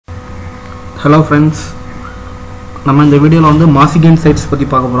Hello friends, நம்ம இந்த வீடியோல வந்து மாசிகன் சைட்ஸ் பத்தி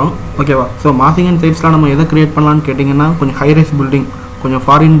பார்க்க போறோம். ஓகேவா? சோ மாசிகன் சைட்ஸ்ல நம்ம எதை கிரியேட் பண்ணலாம்னு கேட்டிங்கனா கொஞ்சம் ஹை ரைஸ் பில்டிங், கொஞ்சம்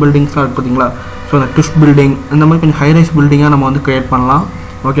ஃபாரின் பில்டிங்ஸ்லாம் இருக்கு பாத்தீங்களா? சோ அந்த ட்விஸ்ட் பில்டிங் இந்த மாதிரி கொஞ்சம் ஹை ரைஸ் பில்டிங்கா நம்ம வந்து கிரியேட் பண்ணலாம்.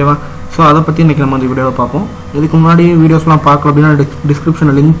 ஓகேவா? சோ அத பத்தி இன்னைக்கு நம்ம இந்த வீடியோல பார்ப்போம். இதுக்கு முன்னாடி வீடியோஸ்லாம் பார்க்கல அப்படினா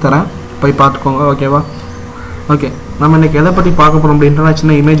டிஸ்கிரிப்ஷன்ல லிங்க் தரேன், போய் பார்த்துக்கோங்க. ஓகேவா? ஓகே, நம்ம இன்னைக்கு எதை பத்தி பார்க்க போறோம் அப்படின்றத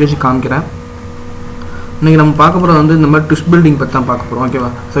சின்ன இமேஜ் வச்சு காமிக்கிறேன். இன்னைக்கு நம்ம பார்க்க போறது வந்து இந்த மாதிரி ட்விஸ்ட் பில்டிங் பத்தி தான் பார்க்க போறோம். ஓகேவா?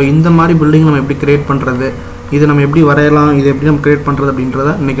 சோ இந்த மாதிரி பில்டிங் நம்ம எப்படி கிரியேட் பண்றது, இது நம்ம எப்படி வரையலாம், இது எப்படி நம்ம கிரியேட் பண்றது அப்படின்றத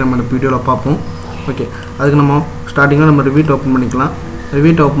இன்னைக்கு நம்ம இந்த வீடியோல பார்ப்போம். ஓகே, அதுக்கு நம்ம ஸ்டார்டிங்ல நம்ம ரிவீட் ஓபன் பண்ணிக்கலாம்.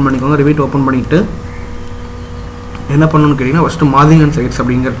 ரிவீட் ஓபன் பண்ணிக்கோங்க. ரிவீட் ஓபன் பண்ணிட்டு என்ன பண்ணணும்னு கேட்டிங்கன்னா ஃபர்ஸ்ட் மாசிகன் சைட்ஸ்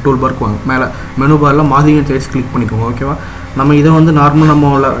அப்படிங்கிற டூல் பார்க்கு வாங்க. மேலே மெனு பார்ல மாசிகன் சைட்ஸ் கிளிக் பண்ணிக்கோங்க. ஓகேவா? நம்ம இதை வந்து நார்மல்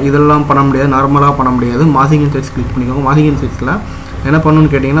நம்ம இதெல்லாம் பண்ண முடியாது, நார்மலாக பண்ண முடியாது. மாசிகன் சைட்ஸ் கிளிக் பண்ணிக்கோங்க. மாசிகன் சைட்ஸில் என்ன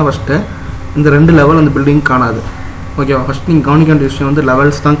பண்ணணும்னு கேட்டிங்கன்னா ஃபஸ்ட்டு இந்த 2 லெவல் அந்த பில்டிங் காணாது. ஓகேவா? ஃபஸ்ட் நீங்கள் கவனிக்க வேண்டிய விஷயம் வந்து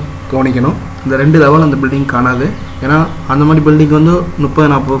லெவல்ஸ் தான் கவனிக்கணும். இந்த 2 லெவல் அந்த பில்டிங் காணாது. ஏன்னா அந்த மாதிரி பில்டிங் வந்து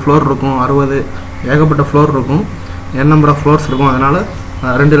 30-40 ஃப்ளோர் இருக்கும், 60 ஏகப்பட்ட ஃப்ளோர் இருக்கும், நம்பர் ஆஃப் ஃப்ளோர்ஸ் இருக்கும். அதனால்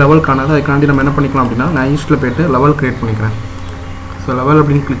 2 லெவல் காணாது. அதுக்காண்டி நம்ம என்ன பண்ணிக்கலாம் அப்படின்னா நான் ஈஸ்ட்டில் போய்ட்டு லெவல் க்ரியேட் பண்ணிக்கிறேன். ஸோ லெவல்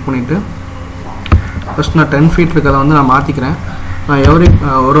அப்படின்னு கிளிக் பண்ணிவிட்டு ஃபஸ்ட் நான் 10 ஃபீட் இருக்கிறத வந்து நான் மாற்றிக்கிறேன். நான்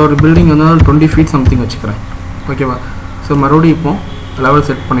ஒரு பில்டிங் வந்து 20 ஃபீட் சம்திங் வச்சுக்கிறேன். ஓகேவா? ஸோ மறுபடியும் இப்போ லெவல்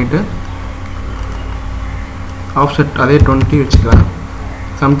செட் பண்ணிவிட்டு ஆஃப்செட் அதே 20 வச்சுக்கிறேன்.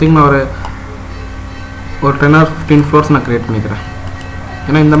 சம்திங் நான் ஒரு 10 or 15 ஃப்ளோர்ஸ் நான் க்ரியேட் பண்ணிக்கிறேன்.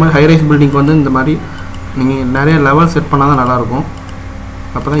 ஏன்னா இந்த மாதிரி ஹை ரைஸ் பில்டிங் வந்து இந்த மாதிரி நீங்கள் நிறைய லெவல் செட் பண்ணால் தான் நல்லாயிருக்கும்,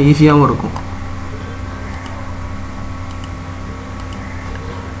 அப்போ தான் ஈஸியாகவும் இருக்கும்.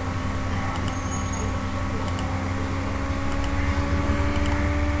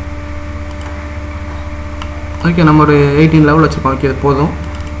 ஓகே, நம்ம ஒரு 18 லெவல் வச்சுருக்கோம். ஓகே, அது போதும்.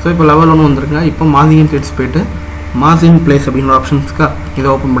 ஸோ இப்போ லெவல் 1 வந்துருங்க. இப்போ மாசிகன் சைட்ஸ் போய்ட்டு மாசிகன் பிளேஸ் அப்படிங்கிற ஆப்ஷன்ஸ்க்கா இதை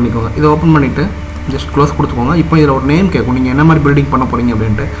ஓப்பன் பண்ணிக்கோங்க. இதை ஓப்பன் பண்ணிவிட்டு ஜஸ்ட் க்ளோஸ் கொடுத்துக்கோங்க. இப்போ இதில் ஒரு நேம் கேட்கும், நீங்கள் என்ன மாதிரி பில்டிங் பண்ண போகிறீங்க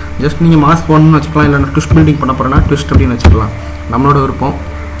அப்படின்ட்டு. ஜஸ்ட் நீங்கள் மாஸ் 1 வச்சுக்கலாம், இல்லை ட்விஸ்ட் பில்டிங் பண்ண போகிறேன்னா ட்விஸ்ட் அப்படின்னு வச்சுக்கலாம், நம்மளோட விருப்பம்.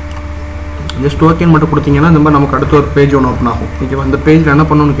 ஜஸ்ட் ஓகேன்னு மட்டும் கொடுத்தீங்கன்னா இந்த மாதிரி நமக்கு அடுத்த ஒரு பேஜ் ஒன்று ஓப்பன் ஆகும். ஓகேவா? இந்த பேஜில் என்ன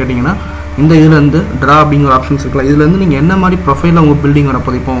பண்ணணும்னு கேட்டிங்கன்னா இந்த இதுலேருந்து ட்ரா அப்படிங்கிற ஆப்ஷன்ஸ் இருக்கலாம். இதுலேருந்து நீங்கள் என்ன மாதிரி ப்ரொஃபைலில் உங்கள் பில்டிங்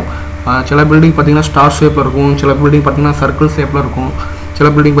வரப்போது. இப்போ சில பில்டிங் பார்த்தீங்கன்னா ஸ்டார் ஷேப்பில் இருக்கும், சில பில்டிங் பார்த்தீங்கன்னா சர்க்கிள் ஷேப்பில் இருக்கும், சில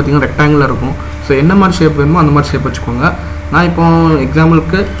பில்டிங் பார்த்தீங்கன்னா ரெக்டாங்கில் இருக்கும். ஸோ என்ன மாதிரி ஷேப் வேணுமோ அந்த மாதிரி ஷேப் வச்சுக்கோங்க. நான் இப்போ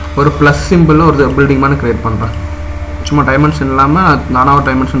எக்ஸாம்பிளுக்கு ஒரு ப்ளஸ் சிம்பிளில் ஒரு பில்டிங் மாதிரி க்ரியேட் பண்ணுறேன். சும்மா டைமென்ஷன் இல்லாமல் நானாக ஒரு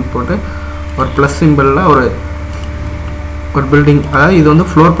டைமென்ஷன் போட்டு ஒரு ப்ளஸ் சிம்பிளில் ஒரு பில்டிங், அதாவது இது வந்து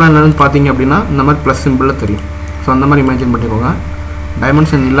ஃப்ளோர் பிளான்லேருந்து பார்த்தீங்க அப்படின்னா இந்த மாதிரி ப்ளஸ் சிம்பிளில் தெரியும். ஸோ அந்த மாதிரி இமேஜின் பண்ணிக்கோங்க.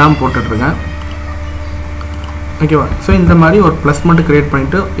 டைமென்ஷன் இல்லாமல் போட்டுட்ருக்கேன். ஓகேவா? ஸோ இந்த மாதிரி ஒரு ப்ளஸ் மட்டும் க்ரியேட்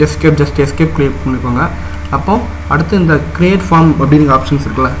பண்ணிவிட்டு எஸ்கேப் க்ரியேட் பண்ணிக்கோங்க. அப்போ அடுத்து இந்த க்ரியேட் ஃபார்ம் அப்படிங்கிற ஆப்ஷன்ஸ்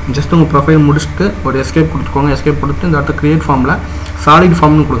இருக்குல்ல, ஜஸ்ட் உங்கள் ப்ரொஃபைல் முடிச்சுட்டு ஒரு எஸ்கேப் கொடுத்துக்கோங்க. எஸ்கேப் கொடுத்துட்டு இந்த அடுத்த க்ரியேட் ஃபார்மில் சாலிட்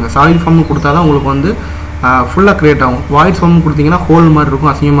ஃபார்ம்னு கொடுங்க. சாலிட் ஃபார்ம்னு கொடுத்தா தான் உங்களுக்கு வந்து ஃபுல்லாக க்ரியேட் ஆகும். வாய்ட் ஃபார்ம் கொடுத்தீங்கன்னா ஹோல் மாதிரி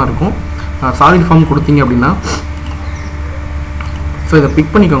இருக்கும், அசிங்கமாக இருக்கும். சாலிட் ஃபார்ம் கொடுத்தீங்க அப்படின்னா ஸோ இதை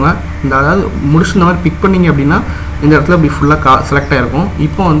பிக் பண்ணிக்கோங்க. அதாவது முடிச்சு இந்த மாதிரி பிக் பண்ணிங்க அப்படின்னா இந்த இடத்துல இப்படி ஃபுல்லாக செலக்ட் ஆகிருக்கும்.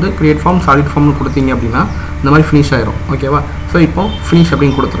 இப்போ வந்து க்ரியேட் ஃபார்ம் சாலிட் ஃபார்ம்னு கொடுத்தீங்க அப்படின்னா இந்த மாதிரி ஃபினிஷ் ஆகிரும். ஓகேவா? ஸோ இப்போ ஃபினிஷ்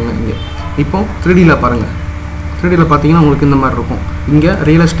அப்படின்னு கொடுத்துருங்க. இங்கே இப்போ 3Dயில் பாருங்கள். 3Dயில் பார்த்தீங்கன்னா உங்களுக்கு இந்த மாதிரி இருக்கும். இங்கே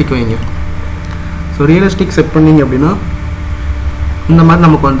ரியலிஸ்டிக் வைங்க. ஸோ ரியலிஸ்டிக் செட் பண்ணிங்க அப்படின்னா இந்த மாதிரி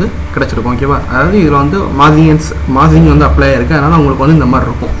நமக்கு வந்து கிடச்சிருக்கும். ஓகேவா? அதாவது இதில் வந்து மாசிங் வந்து அப்ளை ஆகிருக்கு, அதனால் உங்களுக்கு வந்து இந்த மாதிரி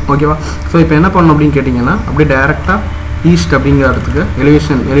இருக்கும். ஓகேவா? ஸோ இப்போ என்ன பண்ணணும் அப்படின்னு கேட்டிங்கன்னா அப்படியே டேரெக்டாக ஈஸ்ட் அப்படிங்கிற இடத்துக்கு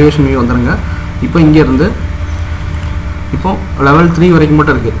எலிவேஷன் வியூ வந்துடுங்க. இப்போ இங்கேருந்து இப்போ லெவல் 3 வரைக்கும்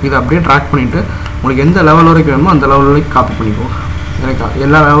மட்டும் இருக்குது. இதை அப்படியே ட்ராக் பண்ணிவிட்டு உங்களுக்கு எந்த லெவல் வரைக்கும் வேணுமோ அந்த லெவல் வரைக்கும் காப்பி பண்ணிக்கோங்க. எனக்கு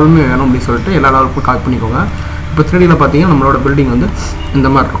எல்லா லெவலுமே வேணும் அப்படின்னு சொல்லிட்டு எல்லா லெவலுக்கும் காப்பி பண்ணிக்கோங்க. இப்போ 3Dயில் பார்த்தீங்கன்னா நம்மளோட பில்டிங் வந்து இந்த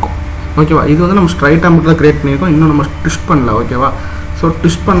மாதிரி இருக்கும். ஓகேவா? இது வந்து நம்ம ஸ்ட்ரைட்டாக மட்டும் தான் க்ரியேட் பண்ணியிருக்கோம், இன்னும் நம்ம ட்விஸ்ட் பண்ணல. ஓகேவா? ஸோ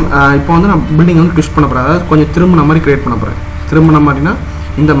இப்போ வந்து நான் பில்டிங் வந்து ட்விஸ்ட் பண்ண போகிறேன், அதாவது கொஞ்சம் திரும்பின மாதிரி க்ரியேட் பண்ண போகிறேன். திரும்பின மாதிரினா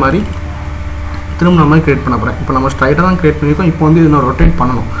இந்த மாதிரி திரும்பின மாதிரி க்ரியேட் பண்ண போகிறேன். இப்போ நம்ம ஸ்ட்ரைட்டாக தான் க்ரியேட் பண்ணியிருக்கோம். இப்போ வந்து இதை நான் ரொட்டேட்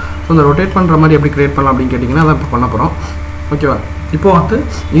பண்ணணும். ஸோ இந்த ரொட்டேட் பண்ணுற மாதிரி எப்படி க்ரியேட் பண்ணலாம் அப்படின்னு கேட்டிங்கன்னா அதான் இப்போ பண்ண போகிறோம். ஓகேவா? இப்போ வந்து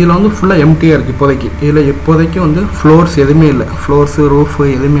இதில் வந்து ஃபுல்லாக எம்டியாக இருக்குது இப்போதைக்கு. இதில் இப்போதைக்கு வந்து ஃப்ளோர்ஸ் எதுவுமே இல்லை. ஃப்ளோர்ஸு, ரூஃபு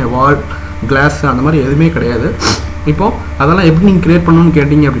எதுவுமே, வால், கிளாஸ் அந்த மாதிரி எதுவுமே கிடையாது. இப்போது அதெல்லாம் எப்படி நீங்கள் க்ரியேட் பண்ணணும்னு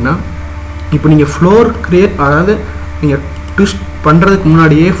கேட்டிங்க அப்படின்னா இப்போ நீங்கள் ஃப்ளோர் அதாவது நீங்கள் ட்விஸ்ட் பண்ணுறதுக்கு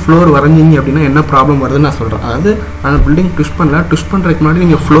முன்னாடியே ஃப்ளோர் வரைஞ்சிங்க அப்படின்னா என்ன ப்ராப்ளம் வருதுன்னு நான் சொல்கிறேன். அதாவது அந்த பில்டிங் ட்விஸ்ட் பண்ணுறதுக்கு முன்னாடி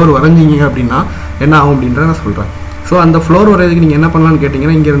நீங்கள் ஃப்ளோர் வரைஞ்சிங்க அப்படின்னா என்ன ஆகும் அப்படின்றத நான் சொல்கிறேன். ஸோ அந்த ஃப்ளோர் வரைகிறதுக்கு நீங்கள் என்ன பண்ணலான்னு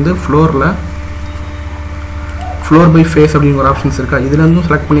கேட்டிங்கன்னா இங்கேருந்து ஃப்ளோர் பை ஃபேஸ் அப்படிங்கிற ஆப்ஷன்ஸ் இருக்கா, இதுலேருந்தும்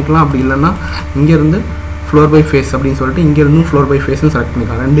செலக்ட் பண்ணிக்கலாம். அப்படி இல்லைன்னா இங்கேருந்து ஃப்ளோர் பை ஃபேஸ் அப்படின்னு சொல்லிட்டு இங்கேருந்தும் ஃப்ளோர் பை ஃபேஸ்ன்னு செலக்ட்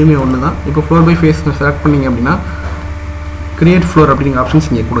பண்ணிக்கலாம். ரெண்டுமே ஒன்று தான். இப்போ ஃப்ளோர் பை ஃபேஸ் செலக்ட் பண்ணிங்க அப்படின்னா கிரியேட் ஃப்ளோர் அப்படிங்கிற ஆப்ஷன்ஸ்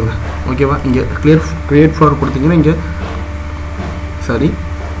இங்கே கொடுங்க. ஓகேவா? இங்கே கிரியேட் ஃப்ளோர் கொடுத்தீங்கன்னா இங்கே சரி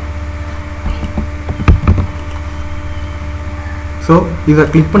ஸோ இதை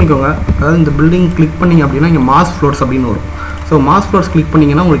கிளிக் பண்ணிக்கோங்க. அதாவது இந்த பில்டிங் கிளிக் பண்ணிங்க அப்படின்னா இங்கே மாஸ் ஃப்ளோர்ஸ் அப்படின்னு வரும். ஸோ மாஸ் ஃப்ளோர்ஸ் கிளிக்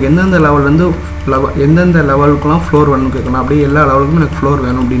பண்ணிங்கன்னா உங்களுக்கு எந்தெந்த லெவல்லேருந்து எந்தெந்த லெவலுக்குலாம் ஃப்ளோர் வேணும்னு கேட்கணும். அப்படியே எல்லா லெவலுக்கும் எனக்கு ஃப்ளோர்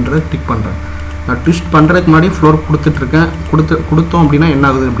வேணும் அப்படின்றத டிக் பண்ணுறேன். நான் ட்விஸ்ட் பண்ணுறதுக்கு முன்னாடி ஃப்ளோர் கொடுத்துட்ருக்கேன். கொடுத்தோம் அப்படின்னா என்ன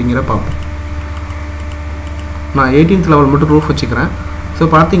ஆகுது அப்படிங்கிற பார்ப்போம். நான் 18th லெவல் மட்டும் ரூஃப் வச்சுக்கிறேன். ஸோ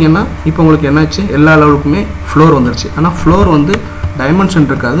பார்த்தீங்கன்னா இப்போ உங்களுக்கு என்னாச்சு, எல்லா லெவலுக்குமே ஃப்ளோர் வந்துருச்சு. ஆனால் ஃப்ளோர் வந்து டைமென்ஷன்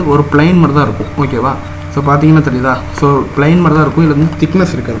இருக்காது, ஒரு பிளைன் மாதிரி தான் இருக்கும். ஓகேவா? ஸோ பார்த்தீங்கன்னா தெரியுதா? ஸோ பிளைன் மாதிரி தான் இருக்கும், இதில் வந்து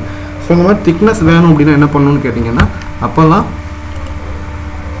திக்னஸ் இருக்காது. ஸோ இந்த மாதிரி திக்னஸ் வேணும் அப்படின்னா என்ன பண்ணணும்னு கேட்டிங்கன்னா அப்போல்லாம்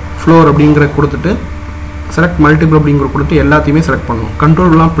ஃப்ளோர் அப்படிங்கிற கொடுத்துட்டு செலக்ட் மல்டிபிள் அப்படிங்கிற கொடுத்து எல்லாத்தையுமே செலக்ட் பண்ணணும்.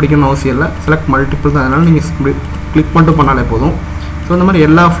 கண்ட்ரோல்லாம் பிடிக்கணும்னு அவசியம் இல்லை, செலக்ட் மல்டிபிள் தான். அதனால் நீங்கள் கிளிக் மட்டும் பண்ணாலே போதும். ஸோ இந்த மாதிரி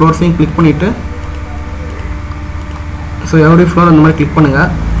எல்லா ஃப்ளோர்ஸையும் கிளிக் பண்ணிவிட்டு ஸோ எவ்ரி ஃப்ளோர் அந்த மாதிரி கிளிக் பண்ணுங்கள்.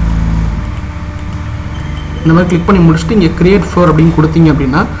 இந்த மாதிரி கிளிக் பண்ணி முடிச்சுட்டு இங்கே கிரியேட் ஃப்ளோர் அப்படின்னு கொடுத்தீங்க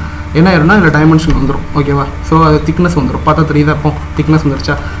அப்படின்னா என்ன ஆயிரும்னா இதில் டைமென்ஷன் வந்துடும். ஓகேவா? ஸோ அது திக்னஸ் வந்துடும். பார்த்தா தெரியுதா? இப்போ திக்னஸ்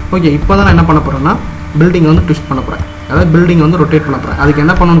வந்துருச்சா? ஓகே, இப்போ தான் நான் என்ன பண்ண போகிறேன்னா பில்டிங் வந்து ட்விஸ்ட் பண்ண போகிறேன். அதாவது பில்டிங் வந்து ரொட்டேட் பண்ண போகிறேன். அதுக்கு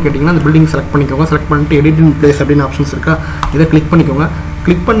என்ன பண்ணணும்னு கேட்டிங்கன்னா அந்த பில்டிங் செலக்ட் பண்ணிக்கோங்க. செலக்ட் பண்ணிட்டு எடிட் இன் பிளேஸ் அப்படின்னு ஆப்ஷன்ஸ் இருக்கா, இதை கிளிக் பண்ணிக்கோங்க.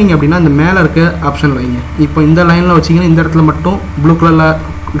 கிளிக் பண்ணிங்க அப்படின்னா இந்த மேலே இருக்க ஆப்ஷன் வைங்க. இப்போ இந்த லைனில் வச்சிங்கன்னா இந்த இடத்துல மட்டும் ப்ளூ கலரில்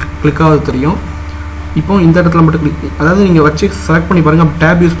கிளிக் ஆகுது தெரியும். இப்போ இந்த இடத்துல மட்டும் கிளிக், அதாவது நீங்கள் வச்சு செலக்ட் பண்ணி பாருங்கள்,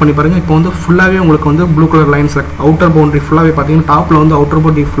 டேப் யூஸ் பண்ணி பாருங்கள். இப்போ வந்து ஃபுல்லாகவே உங்களுக்கு வந்து blue colour line select, outer boundary ஃபுல்லாகவே பார்த்தீங்கன்னா டாப்பில் வந்து அவுட்டர்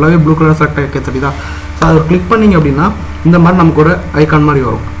பவுண்டரி ஃபுல்லாகவே ப்ளூ கலர் செலக்ட் ஆகிருக்க தெரியுதா? ஸோ அதை கிளிக் பண்ணிங்க அப்படின்னா இந்த மாதிரி நமக்கு ஒரு ஐக்கான் மாதிரி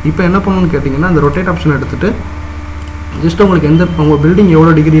வரும். இப்போ என்ன பண்ணணும்னு கேட்டிங்கன்னா அந்த ரொட்டேட் ஆப்ஷன் எடுத்துகிட்டு ஜஸ்ட் உங்களுக்கு உங்கள் பில்டிங்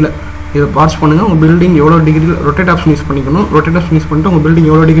எவ்வளோ டிகிரியில் இதை வாட்ச் பண்ணுங்கள். உங்கள் பில்டிங் எவ்வளோ டிகிரியில் ரொட்டேட் ஆப்ஷன் யூஸ் பண்ணிக்கணும். ரொட்டேட் ஆப்ஷன் யூஸ் பண்ணிட்டு உங்கள் பில்டிங்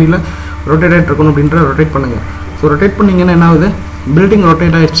எவ்வளோ டிகிரியில் ரொட்டேட் ஆகிட்டு இருக்கணும் அப்படின்ற ரொட்டேட் பண்ணுங்கள். ஸோ ரொட்டேட் பண்ணிங்கன்னா என்ன ஆகுது, பில்டிங்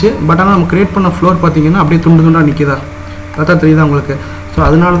ரொட்டேட் ஆகிடுச்சு. பட் ஆனால் நம்ம கிரியேட் பண்ண ஃப்ளோர் பார்த்தீங்கன்னா அப்படியே துண்டு துண்டாக நிற்கிதா? பார்த்தா தெரியுதா உங்களுக்கு? ஸோ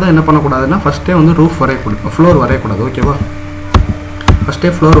அதனால தான் என்ன பண்ணக்கூடாதுன்னா ஃபஸ்ட்டே வந்து ரூஃப் வரையக்கூடாது, ஃப்ளோர் வரையக்கூடாது. ஓகேவா?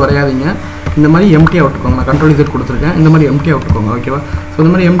 ஃபஸ்ட்டே ஃப்ளோர் வரையாதீங்க. இந்த மாதிரி எம்டியாக விட்டுக்கோங்க. நான் கண்ட்ரோல் Z கொடுத்துருக்கேன். இந்த மாதிரி எம்டியாக விட்டுக்கோங்க. ஓகேவா? ஸோ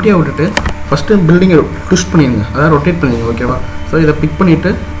இந்த மாதிரி எம்டியாக விட்டுட்டு ஃபஸ்ட்டு பில்டிங்கை ட்விஸ்ட் பண்ணிடுங்க, அதாவது ரொட்டேட் பண்ணிடுங்க. ஓகேவா? ஸோ இதை பிக் பண்ணிவிட்டு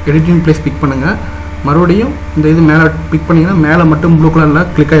எடிட்டிங் பிளேஸ் பிக் பண்ணுங்கள். மறுபடியும் இந்த இது மேலே பிக் பண்ணிங்கன்னா மேலே மட்டும் ப்ளூ கலரில்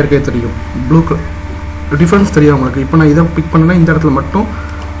கிளிக் ஆகிருக்கே தெரியும். ப்ளூ கலர் டிஃப்ரென்ஸ் தெரியும் உங்களுக்கு. இப்போ நான் இதை பிக் பண்ணேன்னா இந்த இடத்துல மட்டும்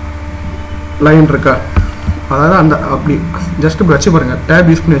லைன் இருக்கா, அதாவது அந்த அப்படி ஜஸ்ட் இப்படி வச்சு பாருங்கள், டேப்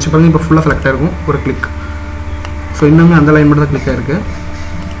யூஸ் பண்ணி வச்சு பாருங்கள். இப்போ ஃபுல்லாக செலக்ட் ஆகிருக்கும் ஒரு கிளிக். ஸோ இன்னுமே அந்த லைன் மட்டும் தான் கிளிக் ஆகிருக்கு.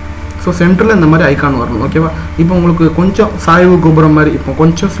 ஸோ சென்டரில் இந்த மாதிரி ஐக்கான் வரணும். ஓகேவா? இப்போ உங்களுக்கு கொஞ்சம் சாய்வு கோபுரம் மாதிரி இப்போ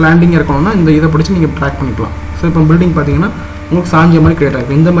கொஞ்சம் ஸ்லாண்டிங்காக இருக்கணும்னா இந்த இதை பிடிச்சி நீங்கள் ட்ராக் பண்ணிக்கலாம். ஸோ இப்போ பில்டிங் பார்த்தீங்கன்னா உங்களுக்கு சாஞ்ச மாதிரி கிரியேட்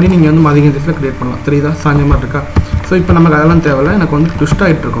ஆகிருக்கு. இந்த மாதிரி நீங்கள் வந்து அதிக திசையில் கிரியேட் பண்ணலாம். தெரியுதா? சாஞ்ச மாதிரி இருக்கா? ஸோ இப்போ நமக்கு அதெல்லாம் தேவையில்லை. எனக்கு வந்து ட்விஸ்ட்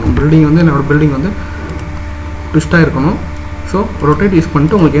ஆகிட்டு இருக்கணும் பில்டிங், வந்து என்னோடய பில்டிங் வந்து ட்விஸ்ட்டாக இருக்கணும். ஸோ ரொட்டேட் யூஸ்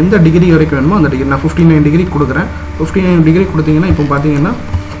பண்ணிட்டு உங்களுக்கு எந்த டிகிரி வரைக்கும் வேணுமோ அந்த டிகிரி, நான் 59 டிகிரி கொடுக்குறேன். 59 டிகிரி கொடுத்தீங்கன்னா இப்போ பார்த்தீங்கன்னா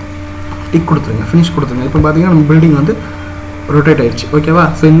டிக் கொடுத்துருங்க, ஃபினிஷ் கொடுத்துருங்க. இப்போ பார்த்தீங்கன்னா நம்ம பில்டிங் வந்து ரொட்டேட் ஆயிடுச்சு. ஓகேவா?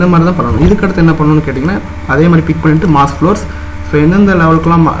 ஸோ இந்த மாதிரி தான் பண்ணணும். இதுக்கடுத்து என்ன பண்ணணும்னு கேட்டிங்கன்னா அதே மாதிரி பிக் பண்ணிவிட்டு மாஸ் ஃப்ளோர்ஸ், ஸோ எந்தெந்த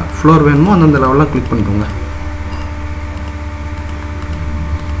லெவலுக்குலாம் ஃப்ளோர் வேணுமோ அந்தந்த லெவலாம் கிளிக் பண்ணிக்கோங்க.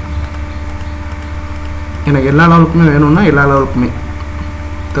 எனக்கு எல்லா லெவலுக்குமே வேணும்னா எல்லா லெவலுக்குமே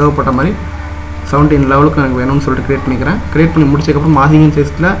தேவைப்பட்ட மாதிரி 17 லெவலுக்கு எனக்கு வேணும்னு சொல்லிட்டு கிரியேட் பண்ணிக்கிறேன். கிரியேட் பண்ணி முடிச்சதுக்கப்புறம் மார்ஜின்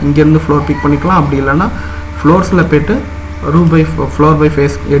சைஸில் இங்கேருந்து ஃப்ளோர் பிக் பண்ணிக்கலாம். அப்படி இல்லைன்னா ஃப்ளோர்ஸில் போய்ட்டு roof by floor by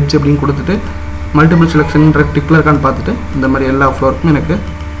face edge அப்படின்னு கொடுத்துட்டு மல்டிபிள் செலெக்ஷன்ன்ற டிக்கில் இருக்கான்னு பார்த்துட்டு இந்த மாதிரி எல்லா ஃப்ளோருக்கும் எனக்கு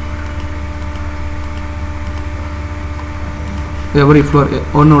எவ்ரி ஃப்ளோர்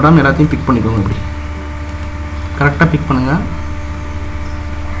ஒன்று விடாமல் எல்லாத்தையும் பிக் பண்ணிக்கோங்க. இப்படி கரெக்டாக பிக் பண்ணுங்கள்.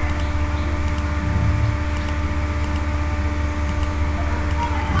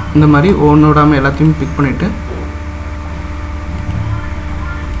 இந்த மாதிரி ஒன்று விடாமல் எல்லாத்தையும் பிக் பண்ணிவிட்டு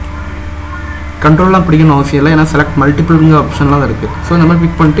கண்ட்ரோல்லாம் பிடிக்கணும் அவசியம் இல்லை, ஏன்னா செலக்ட் மல்டிபிள்ங்கிற ஆப்ஷன்லாம் தான் இருக்குது. ஸோ இந்த மாதிரி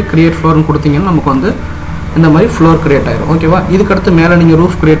பிக் பண்ணிட்டு கிரியேட் ஃப்ளோர்னு கொடுத்தீங்கன்னா நமக்கு வந்து இந்த மாதிரி ஃப்ளோர் கிரியேட் ஆயிடும். ஓகேவா? இதுக்கடுத்து மேலே நீங்கள்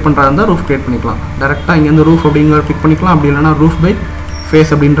ரூஃப் கிரியேட் பண்ணுறா இருந்தால் ரூஃப் கிரியேட் பண்ணிக்கலாம். டேரெக்டாக இங்கேருந்து ரூஃப் அப்படிங்கிற பிக் பண்ணிக்கலாம். அப்படி இல்லைனா ரூஃப் பை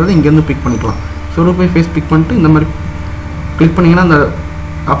ஃபேஸ் அப்படின்றது இங்கேருந்து பிக் பண்ணிக்கலாம். So roof by face big பண்ணிட்டு இந்த மாதிரி கிளிக் பண்ணிங்கன்னா அந்த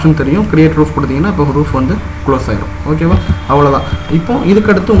ஆப்ஷன் தெரியும். கிரியேட் ரூஃப் கொடுத்தீங்கன்னா இப்போ ரூஃப் வந்து க்ளோஸ் ஆகிடும். ஓகேவா? அவ்வளோதான். இப்போ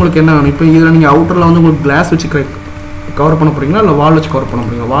இதுக்கடுத்து உங்களுக்கு என்ன வேணும், இப்போ இதில் நீங்கள் அவுட்டரில் வந்து உங்களுக்கு கிளாஸ் வச்சு கவர் பண்ண போகிறீங்களா இல்லை வால் வச்சு கவர் பண்ண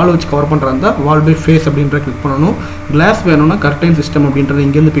போகிறீங்களா? வால் வச்சு கவர் பண்ணுறதா வால் பை ஃபேஸ் அப்படின்ற கிளிக் பண்ணணும். கிளாஸ் வேணும்னா கர்டைன் சிஸ்டம் அப்படின்றது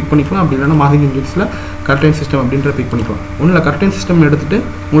இங்கேருந்து பிக் பண்ணிக்கலாம். அப்படி இல்லைனா மார்ஜின் இன்ஜெக்ஸில் கர்டைன் சிஸ்டம் அப்படின்ற பிக் பண்ணிக்கலாம். ஒன்றும் இல்லை, கர்டைன் சிஸ்டம் எடுத்துகிட்டு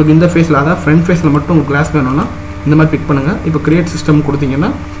உங்களுக்கு இந்த ஃபேஸில், அதாவது ஃப்ரண்ட் ஃபேஸில் மட்டும் உங்களுக்கு கிளாஸ் வேணும்னா இந்த மாதிரி பிக் பண்ணுங்கள். இப்போ கிரியேட் சிஸ்டம்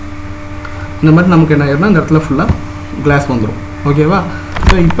கொடுத்தீங்கன்னா இந்த மாதிரி நமக்கு என்ன ஆயிரும்னா இந்த இடத்துல ஃபுல்லாக கிளாஸ் வந்துடும். ஓகேவா?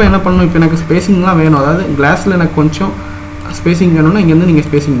 ஸோ இப்போ என்ன பண்ணணும், இப்போ எனக்கு ஸ்பேசிங்லாம் வேணும். அதாவது கிளாஸில் எனக்கு கொஞ்சம் ஸ்பேசிங் வேணும்னா இங்கேருந்து நீங்கள்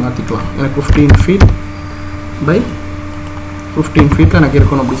ஸ்பேசிங் மாற்றிக்கலாம். எனக்கு 15 feet பை 15 feet எனக்கு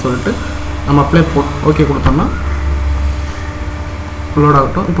இருக்கணும் அப்படின்னு சொல்லிட்டு நம்ம அப்ளை ஓகே கொடுத்தோம்னா லோட்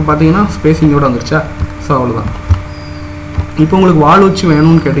ஆகட்டும். இப்போ பார்த்தீங்கன்னா ஸ்பேசிங்கோடு வந்துருச்சா? ஸோ அவ்வளோதான். இப்போ உங்களுக்கு வால் வச்சு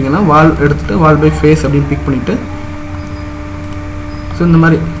வேணும்னு கேட்டிங்கன்னா வால் எடுத்துகிட்டு வால் பை ஃபேஸ் அப்படின்னு பிக் பண்ணிவிட்டு ஸோ இந்த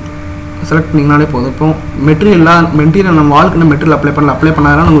மாதிரி செலக்ட் பண்ணிங்கனாலே போதும். இப்போ மெட்டீரியல் நம்ம வால்க்கு மெட்டீரியல் அப்ளை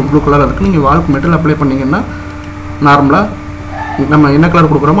பண்ணாதான் உங்களுக்கு ப்ளூ கலர் இருக்குது. நீங்கள் வால்க்கு மெட்டீரியல் அப்ளை பண்ணிங்கன்னா நார்மலாக நம்ம என்ன கலர்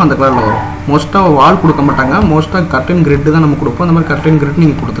கொடுக்குறோமோ அந்த கலரில் வரும். மோஸ்ட்டாக வால் கொடுக்க மாட்டாங்க, மோஸ்ட்டாக கர்டன் கிரிட்டு தான் நம்ம கொடுப்போம். அந்த மாதிரி கர்டன் கிரிட்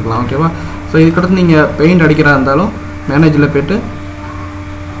நீங்கள் கொடுத்துக்கலாம். ஓகேவா? ஸோ இதுக்கடுத்து நீங்கள் பெயிண்ட் அடிக்கிறதா இருந்தாலும் மேனேஜில் போய்ட்டு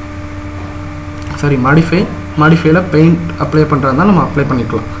மாடிஃபைல பெயிண்ட் அப்ளை பண்ணுறதா இருந்தாலும் நம்ம அப்ளை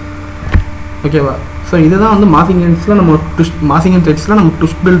பண்ணிக்கலாம். ஓகேவா? ஸோ இதுதான் வந்து மாசிங் அண்ட் த்ரெட்ஸில் நம்ம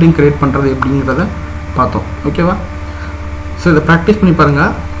ட்விஸ்ட் பில்டிங் க்ரியேட் பண்ணுறது எப்படிங்கிறத பார்த்தோம். ஓகேவா? ஸோ இதை ப்ராக்டிஸ் பண்ணி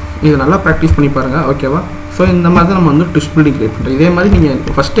பாருங்கள், இது நல்லா ப்ராக்டிஸ் பண்ணி பாருங்கள். ஓகேவா? ஸோ இந்த மாதிரி தான் நம்ம வந்து ட்விஸ்ட் பில்டிங் க்ரியேட் பண்ணுறோம். இதே மாதிரி நீங்கள்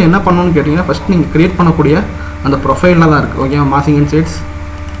ஃபஸ்ட்டு என்ன பண்ணணும்னு கேட்டிங்கன்னா, ஃபஸ்ட்டு நீங்கள் க்ரியேட் பண்ணக்கூடிய அந்த ப்ரொஃபைலில் தான் இருக்குது. ஓகேவா? மாசிங் அண்ட் த்ரெட்ஸ்,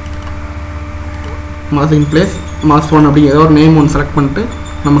 மாசிங் பிளேஸ், மாஸ் 1 அப்படி ஏதோ ஒரு நேம் ஒன்று செலக்ட் பண்ணிட்டு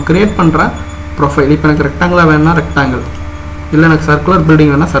நம்ம க்ரியேட் பண்ணுற ப்ரொஃபைல். இப்போ எனக்கு ரெக்டாங்கிளாக வேணும்னா ரெக்டாங்கிள், இல்லை எனக்கு சர்க்குலர்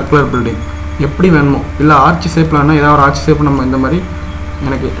பில்டிங் வேணால் சர்க்குலர் பில்டிங், எப்படி வேணுமோ, இல்லை ஆர்ச் ஷேப்பில் வேணால் ஏதாவது ஒரு ஆர்ச் ஷேப் நம்ம இந்த மாதிரி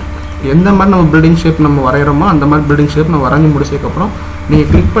எனக்கு எந்த மாதிரி நம்ம பில்டிங் ஷேப் நம்ம வரைகிறோமோ அந்த மாதிரி பில்டிங் ஷேப் நம்ம வரைஞ்சி முடிச்சதுக்கப்புறம் நீங்கள்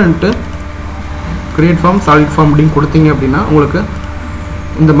கிளிக் பண்ணிட்டு க்ரியேட் ஃபார்ம் சாலிட் ஃபார்ம் அப்படின்னு கொடுத்தீங்க அப்படின்னா உங்களுக்கு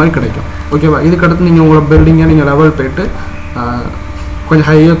இந்த மாதிரி கிடைக்கும். ஓகேவா? இதுக்கடுத்து நீங்கள் உங்களோட பில்டிங்கை நீங்கள் லெவல் போய்ட்டு கொஞ்சம்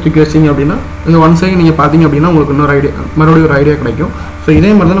ஹையாக தூக்கி வச்சிங்க அப்படின்னா இந்த ஒன் சைடு நீங்கள் பார்த்தீங்க அப்படின்னா உங்களுக்கு இன்னொரு மறுபடியும் ஒரு ஐடியா கிடைக்கும். ஸோ இதே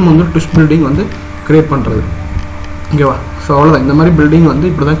மாதிரி தான் நம்ம வந்து ட்விஸ்ட் பில்டிங் வந்து க்ரியேட் பண்ணுறது. ஓகேவா? ஸோ அவ்வளோதான், இந்த மாதிரி பில்டிங் வந்து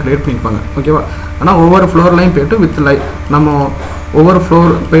இப்படி தான் க்ரியேட் பண்ணியிருப்பாங்க. ஓகேவா? ஆனால் ஒவ்வொரு ஃப்ளோர்லையும் போய்ட்டு வித் நம்ம ஒவ்வொரு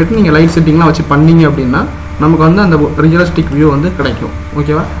ஃப்ளோர் போய்ட்டு நீங்கள் லைட் செட்டிங்லாம் வச்சு பண்ணிங்க அப்படின்னா நமக்கு வந்து அந்த ரியலிஸ்டிக் வியூ வந்து கிடைக்கும்.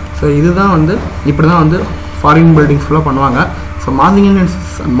 ஓகேவா? ஸோ இதுதான் வந்து இப்படி தான் வந்து ஃபாரின் பில்டிங்ஸ் ஃபுல்லாக பண்ணுவாங்க. ஸோ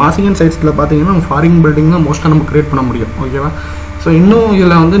மாசிங் அண்ட் சைட்ஸில் பார்த்தீங்கன்னா நம்ம ஃபாரின் பில்டிங் தான் மோஸ்ட்டாக நம்ம க்ரியேட் பண்ண முடியும். ஓகேவா? ஸோ இன்னும்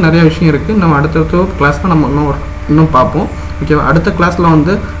இதில் வந்து நிறைய விஷயம் இருக்குது. நம்ம அடுத்த கிளாஸில் நம்ம இன்னும் பார்ப்போம். ஓகேவா? அடுத்த கிளாஸில்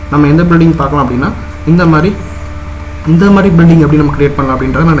வந்து நம்ம எந்த பில்டிங் பார்க்கலாம் அப்படின்னா இந்த மாதிரி பில்டிங் எப்படி நம்ம க்ரியேட் பண்ணலாம்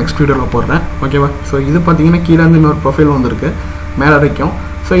அப்படின்றத நான் நெக்ஸ்ட் வீடியோவில் போடுறேன். ஓகேவா? ஸோ இது பார்த்தீங்கன்னா கீழே இருந்து இன்னொரு ப்ரொஃபைல் வந்துருக்கு மேலே வரைக்கும்.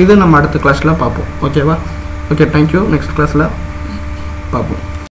 ஸோ இது நம்ம அடுத்த கிளாஸில் பார்ப்போம். ஓகேவா? Okay, thank you. நெக்ஸ்ட் கிளாஸில் பார்ப்போம்.